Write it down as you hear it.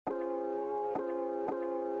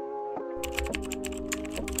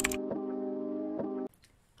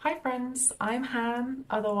friends, I'm Han,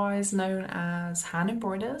 otherwise known as Han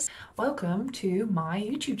Embroiders. Welcome to my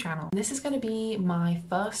YouTube channel. This is going to be my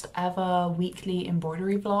first ever weekly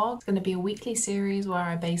embroidery vlog. It's going to be a weekly series where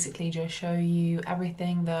I basically just show you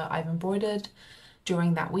everything that I've embroidered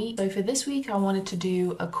during that week. So for this week I wanted to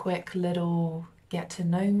do a quick little get to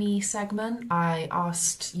know me segment. I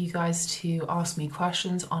asked you guys to ask me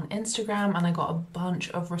questions on Instagram and I got a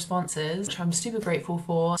bunch of responses, which I'm super grateful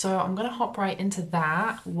for. So I'm gonna hop right into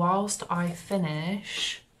that whilst I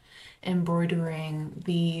finish embroidering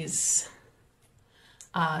these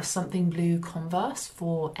something blue Converse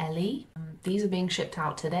for Ellie. These are being shipped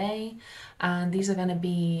out today and these are going to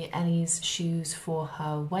be Ellie's shoes for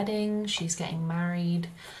her wedding. She's getting married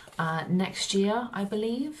next year, I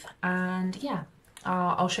believe, and yeah.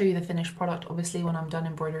 I'll show you the finished product obviously when I'm done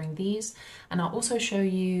embroidering these, and I'll also show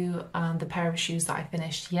you the pair of shoes that I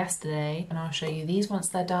finished yesterday, and I'll show you these once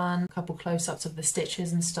they're done, a couple close-ups of the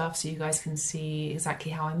stitches and stuff so you guys can see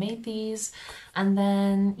exactly how I made these, and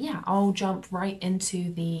then yeah, I'll jump right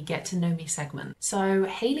into the get to know me segment. So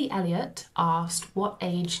Haley Elliott asked, what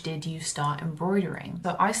age did you start embroidering?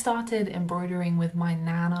 So I started embroidering with my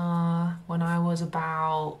nana when I was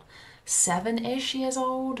about 7-ish years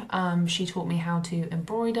old. She taught me how to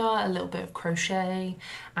embroider, a little bit of crochet,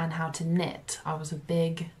 and how to knit. I was a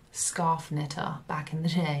big scarf knitter back in the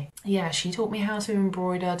day. Yeah, she taught me how to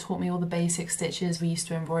embroider, taught me all the basic stitches. We used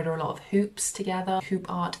to embroider a lot of hoops together, hoop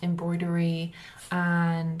art embroidery,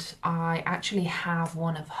 and I actually have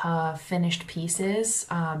one of her finished pieces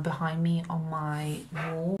behind me on my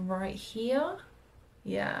wall right here.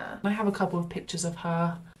 Yeah, I have a couple of pictures of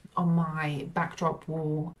her on my backdrop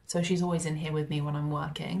wall, so she's always in here with me when I'm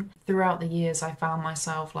working. Throughout the years I found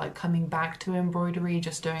myself like coming back to embroidery,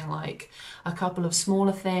 just doing like a couple of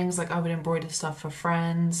smaller things, like I would embroider stuff for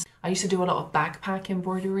friends. I used to do a lot of backpack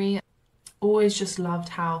embroidery. Always just loved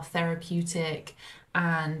how therapeutic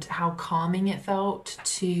and how calming it felt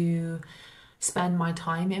to spend my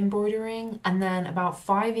time embroidering. And then about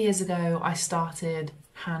 5 years ago I started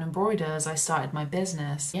Han Embroiders. I started my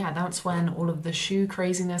business. Yeah, that's when all of the shoe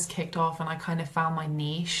craziness kicked off and I kind of found my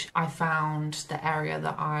niche. I found the area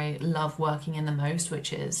that I love working in the most,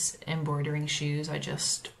 which is embroidering shoes. I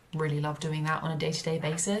just really love doing that on a day-to-day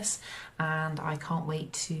basis, and I can't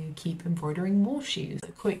wait to keep embroidering more shoes.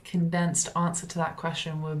 A quick condensed answer to that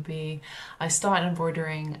question would be I started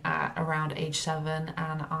embroidering at around age 7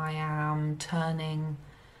 and I am turning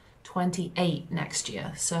 28 next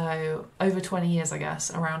year, so over 20 years, I guess,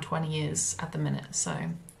 around 20 years at the minute. So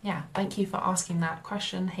yeah, thank you for asking that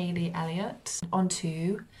question, Haley Elliott. On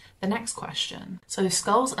to the next question. So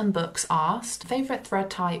Skulls and Books asked, favorite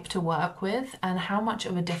thread type to work with and how much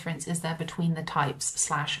of a difference is there between the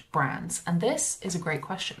types/brands? And this is a great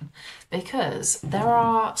question because there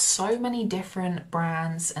are so many different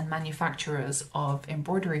brands and manufacturers of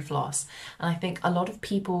embroidery floss, and I think a lot of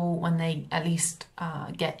people, when they at least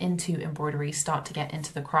get into embroidery, start to get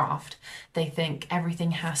into the craft, they think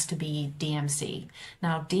everything has to be DMC.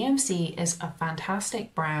 Now DMC is a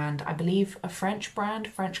fantastic brand, I believe a French brand,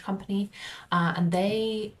 French company, and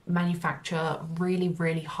they manufacture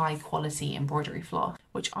really high quality embroidery floss,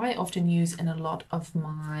 which I often use in a lot of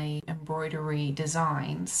my embroidery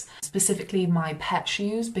designs, specifically my pet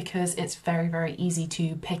shoes, because it's very easy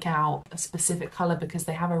to pick out a specific color because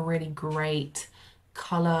they have a really great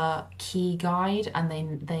color key guide and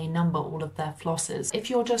they number all of their flosses. If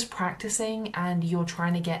you're just practicing and you're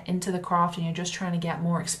trying to get into the craft and you're just trying to get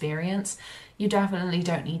more experience, you definitely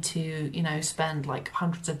don't need to, you know, spend like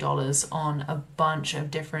hundreds of dollars on a bunch of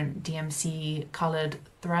different DMC colored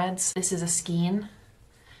threads. This is a skein.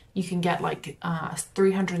 You can get like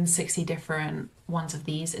 360 different ones of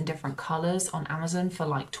these in different colors on Amazon for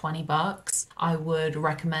like 20 bucks. I would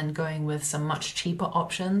recommend going with some much cheaper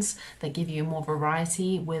options that give you more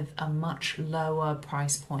variety with a much lower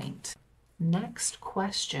price point. Next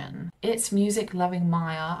question. It's Music Loving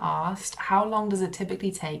Maya asked, how long does it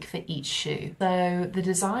typically take for each shoe? So the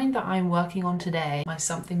design that I'm working on today, my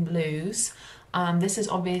Something Blues, this is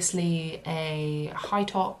obviously a high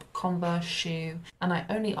top Converse shoe, and I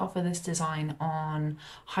only offer this design on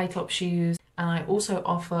high top shoes, and I also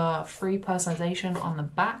offer free personalization on the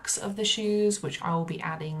backs of the shoes, which I will be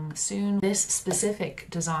adding soon. This specific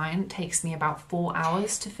design takes me about 4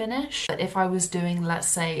 hours to finish, but if I was doing, let's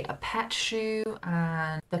say, a pet shoe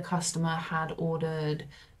and the customer had ordered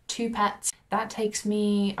 2 pets, that takes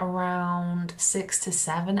me around 6 to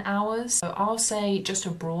 7 hours. So I'll say just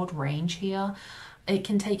a broad range here. It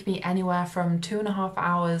can take me anywhere from 2.5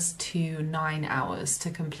 hours to 9 hours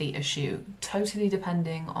to complete a shoe, totally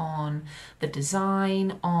depending on the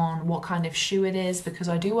design, on what kind of shoe it is, because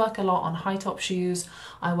I do work a lot on high top shoes.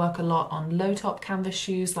 I work a lot on low top canvas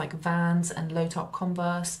shoes like Vans and low top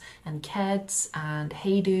Converse and Keds and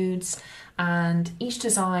Hey Dudes, and each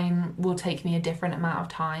design will take me a different amount of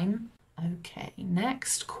time. Okay,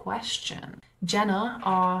 next question. Jenna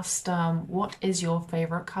asked, what is your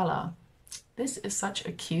favorite color? This is such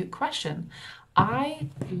a cute question. I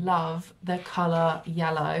love the color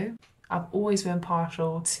yellow. I've always been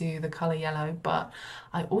partial to the color yellow, but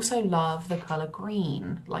I also love the color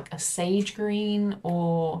green, like a sage green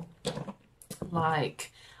or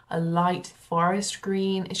like a light forest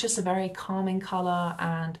green. It's just a very calming color,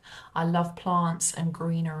 and I love plants and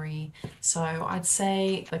greenery. So I'd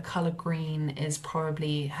say the color green is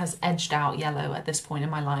probably has edged out yellow at this point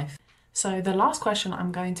in my life. So the last question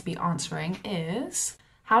I'm going to be answering is,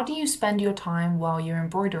 how do you spend your time while you're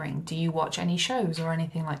embroidering? Do you watch any shows or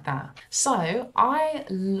anything like that? So I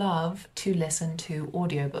love to listen to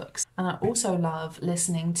audiobooks, and I also love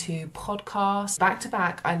listening to podcasts. Back to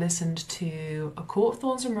back, I listened to A Court of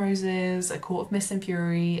Thorns and Roses, A Court of Mist and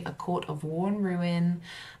Fury, A Court of War and Ruin,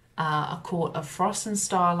 A Court of Frost and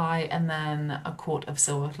Starlight, and then A Court of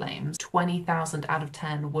Silver Flames. 20,000 out of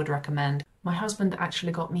 10 would recommend. My husband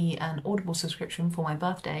actually got me an Audible subscription for my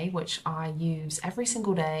birthday, which I use every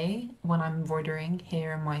single day when I'm embroidering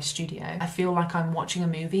here in my studio. I feel like I'm watching a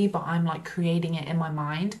movie, but I'm like creating it in my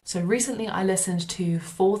mind. So recently I listened to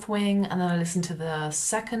Fourth Wing, and then I listened to the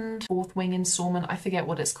second Fourth Wing installment. I forget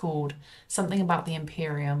what it's called. Something about the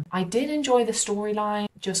Imperium. I did enjoy the storyline,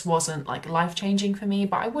 just wasn't like life-changing for me,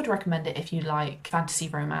 but I would recommend it if you like fantasy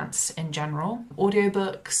romance in general.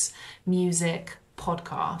 Audiobooks, music,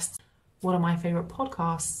 podcasts. What are my favorite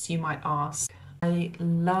podcasts, you might ask? I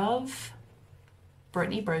love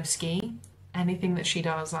Brittany Broski. Anything that she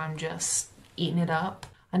does, I'm just eating it up.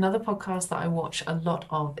 Another podcast that I watch a lot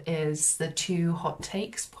of is the Two Hot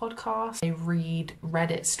Takes podcast. They read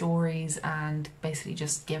Reddit stories and basically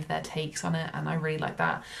just give their takes on it, and I really like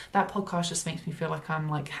that. That podcast just makes me feel like I'm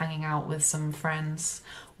like hanging out with some friends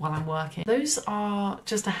while I'm working. Those are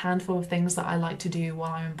just a handful of things that I like to do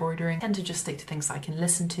while I'm embroidering. I tend to just stick to things that I can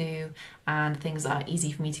listen to and things that are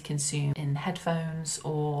easy for me to consume in headphones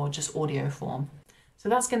or just audio form. So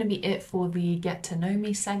that's going to be it for the Get to Know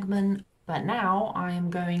Me segment. But now I am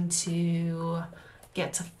going to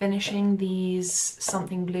get to finishing these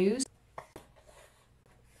something blues.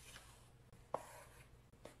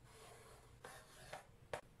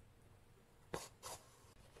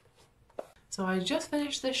 So I just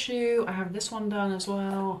finished this shoe. I have this one done as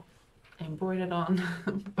well, embroidered on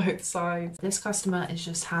both sides. This customer is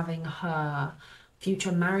just having her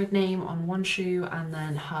future married name on one shoe and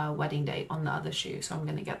then her wedding date on the other shoe. So I'm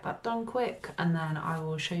going to get that done quick, and then I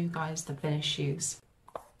will show you guys the finished shoes.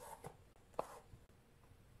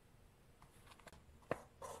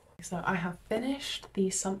 So I have finished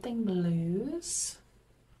the Something Blues,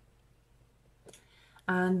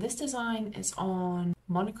 and this design is on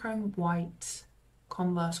monochrome white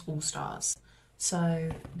Converse All Stars. So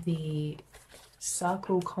the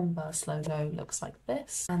circle Converse logo looks like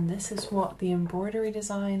this, and this is what the embroidery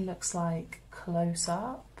design looks like close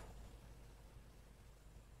up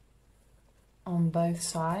on both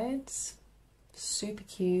sides. Super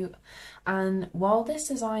cute. And while this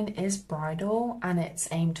design is bridal and it's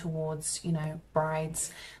aimed towards, you know,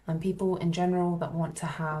 brides and people in general that want to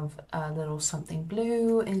have a little something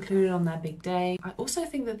blue included on their big day, I also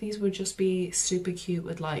think that these would just be super cute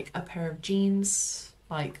with like a pair of jeans,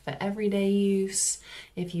 like for everyday use,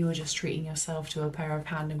 if you were just treating yourself to a pair of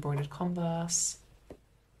hand embroidered Converse.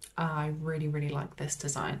 I really like this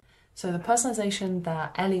design. So the personalization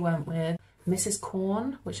that Ellie went with, Mrs.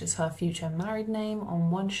 Corn, which is her future married name, on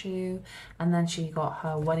one shoe, and then she got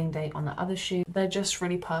her wedding date on the other shoe. They're just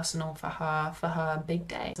really personal for her big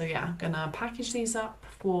day. So yeah, I'm gonna package these up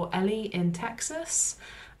for Ellie in Texas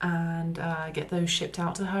and get those shipped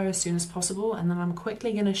out to her as soon as possible. And then I'm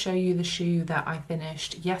quickly going to show you the shoe that I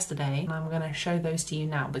finished yesterday, and I'm going to show those to you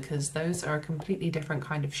now because those are a completely different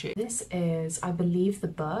kind of shoe. This is, I believe, the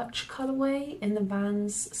Birch colorway in the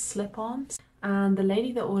Vans slip-ons. And the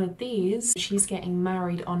lady that ordered these, she's getting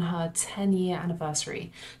married on her 10-year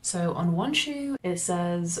anniversary. So on one shoe it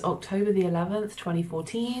says October the 11th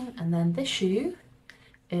 2014, and then this shoe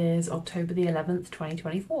is October the 11th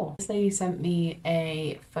 2024. This lady sent me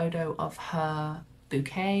a photo of her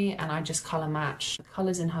bouquet, and I just color matched the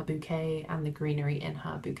colors in her bouquet and the greenery in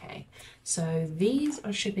her bouquet. So these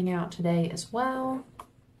are shipping out today as well.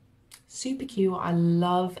 Super cute. I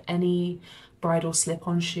love any bridal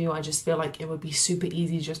slip-on shoe. I just feel like it would be super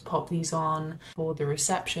easy to just pop these on for the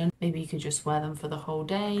reception. Maybe you could just wear them for the whole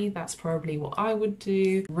day. That's probably what I would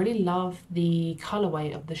do. Really love the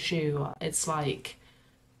colorway of the shoe. It's like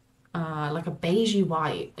a beigey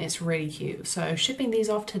white. It's really cute. So shipping these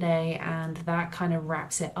off today, and that kind of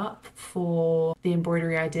wraps it up for the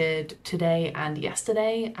embroidery I did today and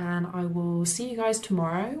yesterday, and I will see you guys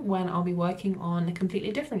tomorrow when I'll be working on a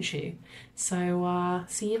completely different shoe. So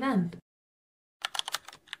see you then.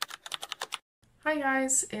 Hi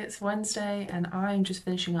guys, it's Wednesday and I'm just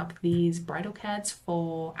finishing up these bridal keds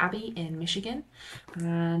for Abby in Michigan,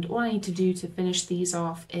 and all I need to do to finish these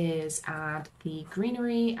off is add the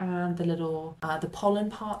greenery and the little the pollen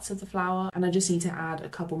parts of the flower, and I just need to add a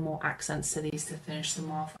couple more accents to these to finish them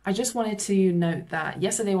off. I just wanted to note that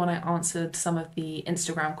yesterday when I answered some of the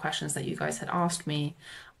Instagram questions that you guys had asked me,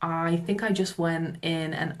 I think I just went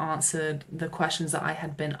in and answered the questions that I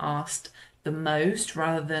had been asked the most,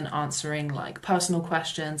 rather than answering like personal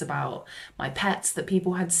questions about my pets that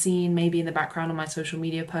people had seen maybe in the background on my social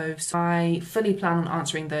media posts. I fully plan on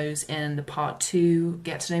answering those in the part 2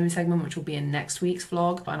 get to know me segment, which will be in next week's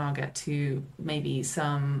vlog, and I'll get to maybe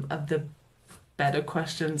some of the better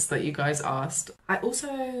questions that you guys asked. I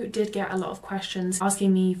also did get a lot of questions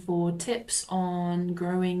asking me for tips on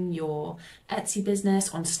growing your Etsy business,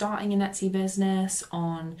 on starting an Etsy business,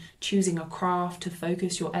 on choosing a craft to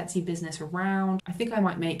focus your Etsy business around. I think I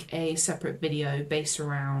might make a separate video based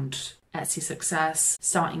around Etsy success,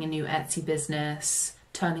 starting a new Etsy business,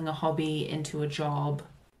 turning a hobby into a job,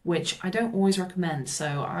 which I don't always recommend,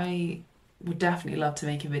 so I would definitely love to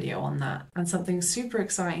make a video on that. And something super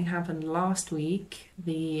exciting happened last week.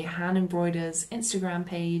 The Hand Embroiders Instagram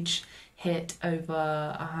page hit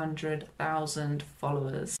over 100,000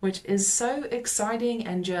 followers, which is so exciting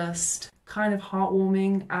and just kind of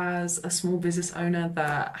heartwarming as a small business owner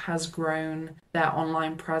that has grown their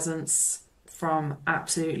online presence from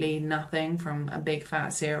absolutely nothing, from a big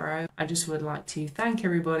fat zero. I just would like to thank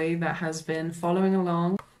everybody that has been following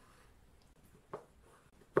along.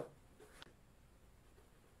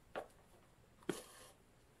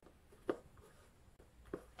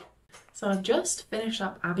 So I've just finished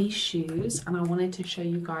up Abby's shoes and I wanted to show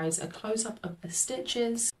you guys a close-up of the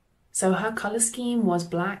stitches. So her colour scheme was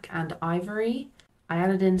black and ivory. I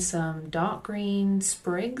added in some dark green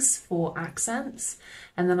sprigs for accents,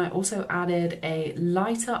 and then I also added a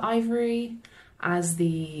lighter ivory as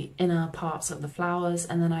the inner parts of the flowers,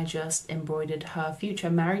 and then I just embroidered her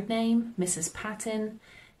future married name, Mrs. Patton,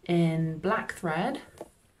 in black thread.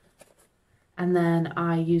 And then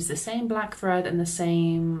I used the same black thread and the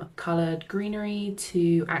same coloured greenery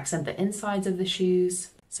to accent the insides of the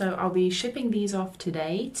shoes. So I'll be shipping these off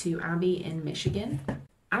today to Abby in Michigan.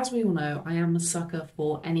 As we all know, I am a sucker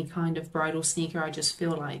for any kind of bridal sneaker. I just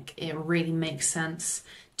feel like it really makes sense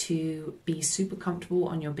to be super comfortable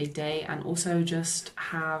on your big day, and also just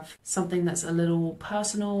have something that's a little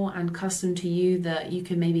personal and custom to you that you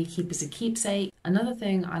can maybe keep as a keepsake. Another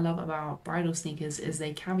thing I love about bridal sneakers is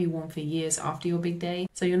they can be worn for years after your big day,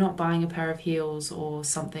 so you're not buying a pair of heels or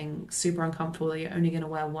something super uncomfortable that you're only going to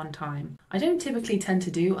wear one time. I don't typically tend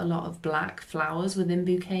to do a lot of black flowers within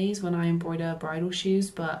bouquets when I embroider bridal shoes,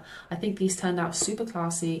 but I think these turned out super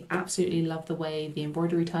classy. Absolutely love the way the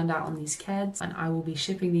embroidery turned out on these keds, and I will be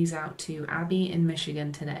shipping these out to Abby in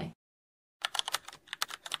Michigan today.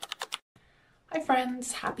 Hi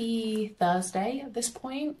friends, happy Thursday at this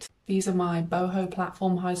point. These are my boho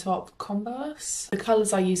platform high top Converse. The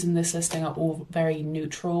colours I use in this listing are all very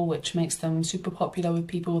neutral, which makes them super popular with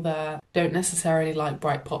people that don't necessarily like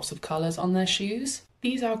bright pops of colours on their shoes.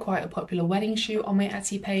 These are quite a popular wedding shoe on my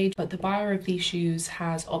Etsy page, but the buyer of these shoes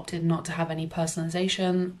has opted not to have any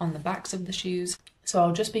personalization on the backs of the shoes. So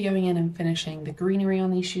I'll just be going in and finishing the greenery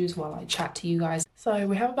on these shoes while I chat to you guys. So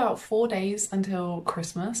we have about 4 days until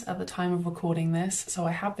Christmas at the time of recording this. So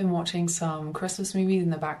I have been watching some Christmas movies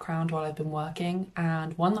in the background while I've been working.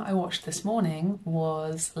 And one that I watched this morning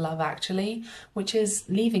was Love Actually, which is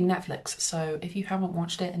leaving Netflix. So if you haven't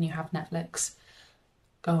watched it and you have Netflix,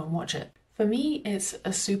 go and watch it. For me, it's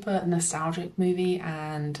a super nostalgic movie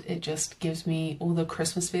and it just gives me all the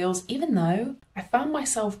Christmas feels, even though I found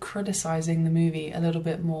myself criticizing the movie a little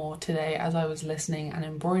bit more today as I was listening and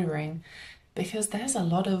embroidering, because there's a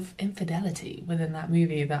lot of infidelity within that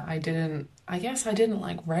movie that I guess I didn't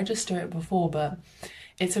like register it before, but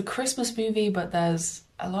it's a Christmas movie, but there's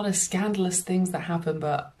a lot of scandalous things that happen,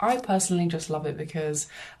 but I personally just love it because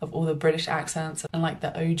of all the British accents and like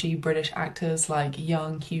the OG British actors like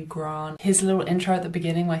young Hugh Grant. His little intro at the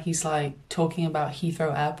beginning where he's like talking about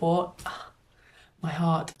Heathrow Airport, My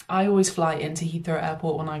heart. I always fly into Heathrow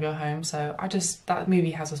Airport when I go home, so that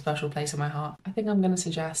movie has a special place in my heart. I think I'm going to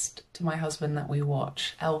suggest to my husband that we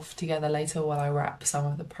watch Elf together later while I wrap some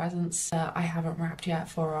of the presents I haven't wrapped yet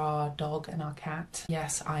for our dog and our cat.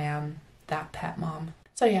 Yes, I am that pet mom.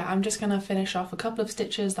 So yeah, I'm just going to finish off a couple of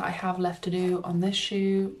stitches that I have left to do on this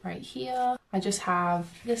shoe right here. I just have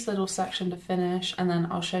this little section to finish, and then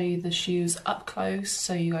I'll show you the shoes up close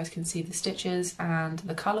so you guys can see the stitches and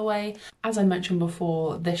the colorway. As I mentioned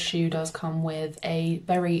before, this shoe does come with a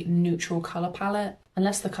very neutral color palette,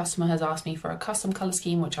 unless the customer has asked me for a custom color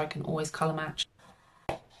scheme, which I can always color match.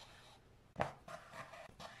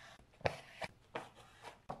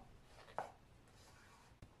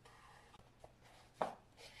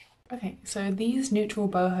 Okay, so these neutral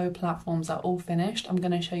boho platforms are all finished. I'm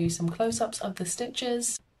going to show you some close-ups of the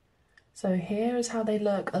stitches. So here is how they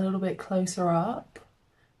look a little bit closer up.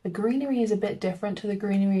 The greenery is a bit different to the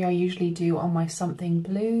greenery I usually do on my something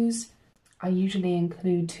blues. I usually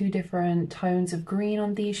include 2 different tones of green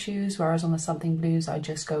on these shoes, whereas on the something blues I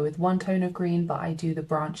just go with 1 tone of green, but I do the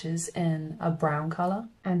branches in a brown colour.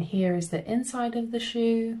 And here is the inside of the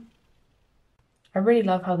shoe. I really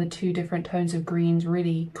love how the 2 different tones of greens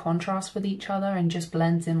really contrast with each other and just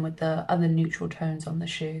blends in with the other neutral tones on the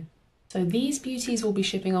shoe. So these beauties will be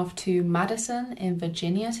shipping off to Madison in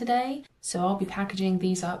Virginia today. So I'll be packaging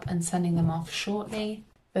these up and sending them off shortly.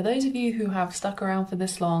 For those of you who have stuck around for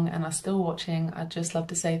this long and are still watching, I'd just love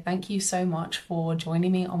to say thank you so much for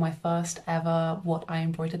joining me on my first ever What I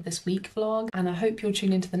Embroidered This Week vlog. And I hope you'll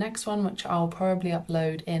tune into the next one, which I'll probably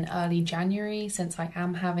upload in early January, since I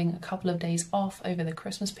am having a couple of days off over the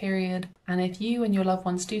Christmas period. And if you and your loved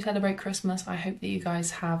ones do celebrate Christmas, I hope that you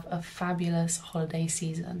guys have a fabulous holiday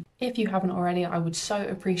season. If you haven't already, I would so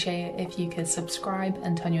appreciate it if you could subscribe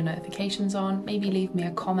and turn your notifications on, maybe leave me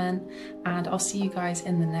a comment, and I'll see you guys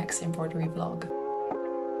in the next embroidery vlog.